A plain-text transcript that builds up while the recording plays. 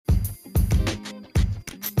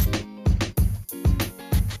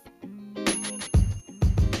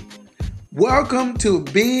Welcome to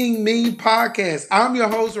Being Me Podcast. I'm your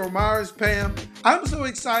host, Romaris Pam. I'm so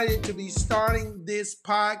excited to be starting this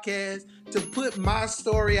podcast, to put my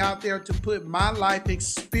story out there, to put my life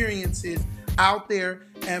experiences out there.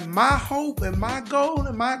 And my hope and my goal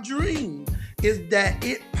and my dream is that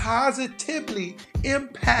it positively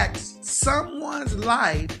impacts someone's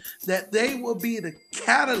life, that they will be the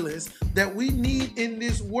catalyst that we need in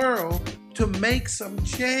this world to make some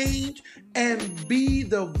change and be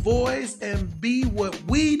the voice and be what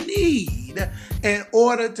we need in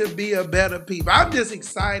order to be a better people. I'm just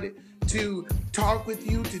excited to talk with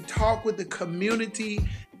you, to talk with the community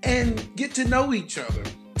and get to know each other.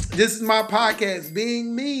 This is my podcast,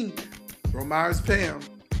 Being Me, Romaris Pam.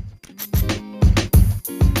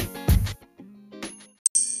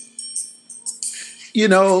 You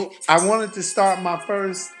know, I wanted to start my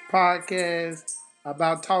first podcast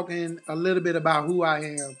about talking a little bit about who I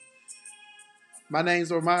am. My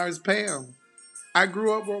name's Romaris Pam. I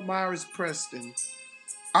grew up with Romaris Preston.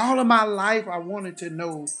 All of my life, I wanted to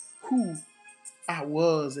know who I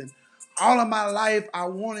was, and all of my life, I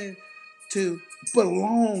wanted to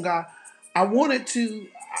belong. I wanted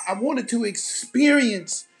to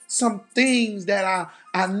experience some things that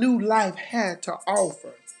I knew life had to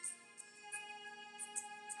offer.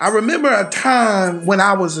 I remember a time when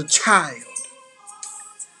I was a child.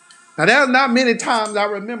 Now, there's not many times I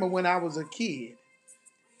remember when I was a kid,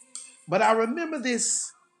 but I remember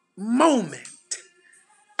this moment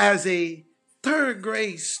as a third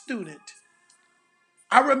grade student.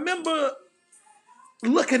 I remember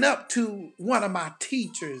looking up to one of my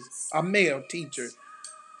teachers, a male teacher.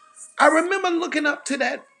 I remember looking up to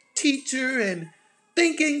that teacher and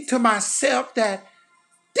thinking to myself that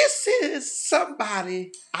this is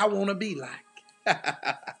somebody I want to be like.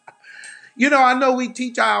 You know, I know we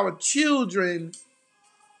teach our children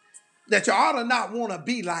that you ought to not want to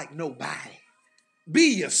be like nobody.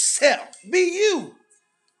 Be yourself. Be you.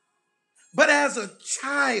 But as a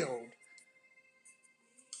child,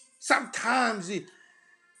 sometimes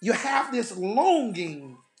you have this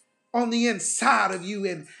longing on the inside of you,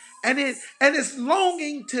 and it's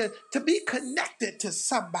longing to be connected to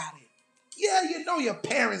somebody. Yeah, you know your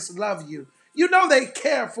parents love you. You know they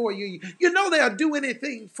care for you. You know they'll do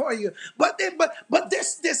anything for you. But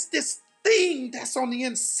this thing that's on the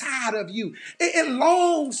inside of you, it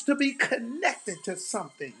longs to be connected to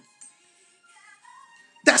something.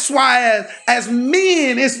 That's why as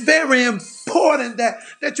men, it's very important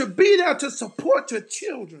that you be there to support your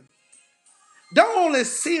children. Don't only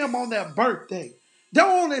see them on their birthday.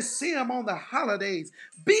 Don't only see them on the holidays.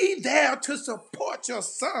 Be there to support your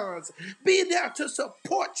sons. Be there to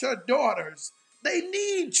support your daughters. They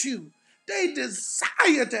need you. They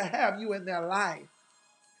desire to have you in their life.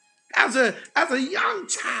 As a young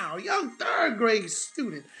child, young third grade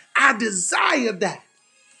student, I desired that.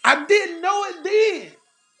 I didn't know it then.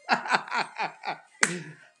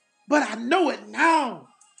 But I know it now.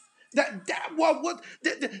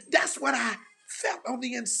 That's what I felt on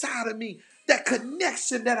the inside of me. That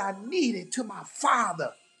connection that I needed to my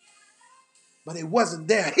father. But it wasn't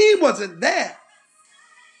there. He wasn't there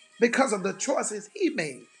because of the choices he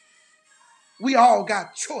made. We all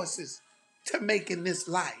got choices to make in this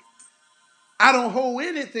life. I don't hold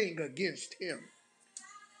anything against him.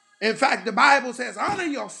 In fact, the Bible says, honor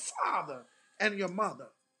your father and your mother.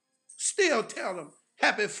 Still tell them,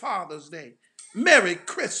 Happy Father's Day. Merry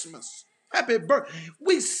Christmas. Happy birthday.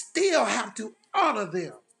 We still have to honor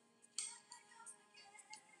them.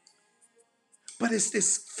 But it's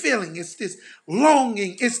this feeling, it's this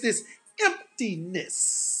longing, it's this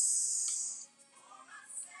emptiness.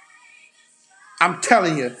 I'm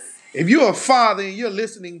telling you, if you're a father and you're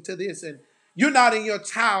listening to this and you're not in your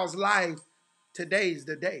child's life, today's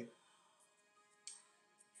the day.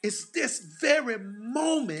 It's this very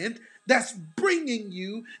moment that's bringing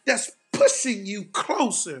you, that's pushing you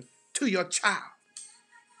closer to your child.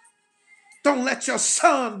 Don't let your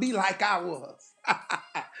son be like I was.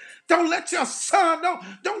 Don't let your son,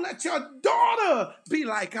 don't let your daughter be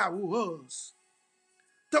like I was.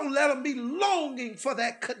 Don't let them be longing for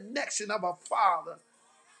that connection of a father.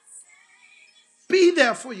 Be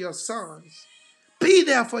there for your sons. Be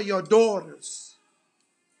there for your daughters.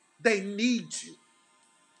 They need you.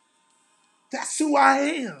 That's who I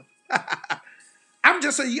am. I'm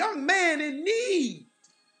just a young man in need.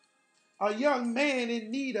 A young man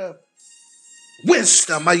in need of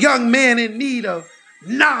wisdom. A young man in need of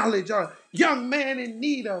knowledge. A young man in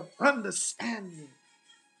need of understanding.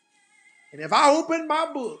 And if I open my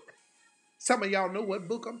book, some of y'all know what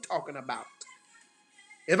book I'm talking about.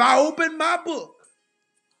 If I open my book,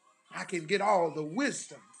 I can get all the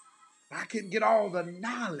wisdom. I can get all the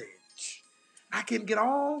knowledge I can get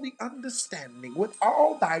all the understanding with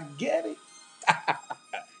all thy getting.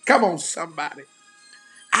 Come on, somebody.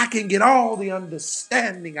 I can get all the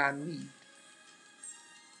understanding I need.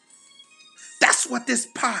 That's what this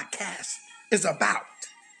podcast is about.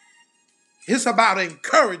 It's about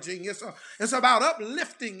encouraging. It's about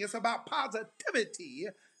uplifting. It's about positivity.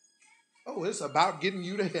 Oh, it's about getting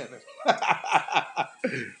you to heaven.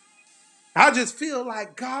 I just feel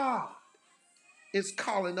like God is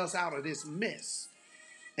calling us out of this mess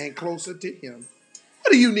and closer to Him.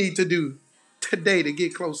 What do you need to do today to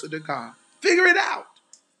get closer to God? Figure it out.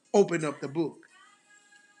 Open up the book.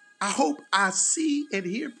 I hope I see and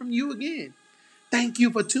hear from you again. Thank you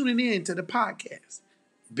for tuning in to the podcast.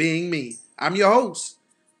 Being me. I'm your host,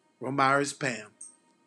 Romaris Pam.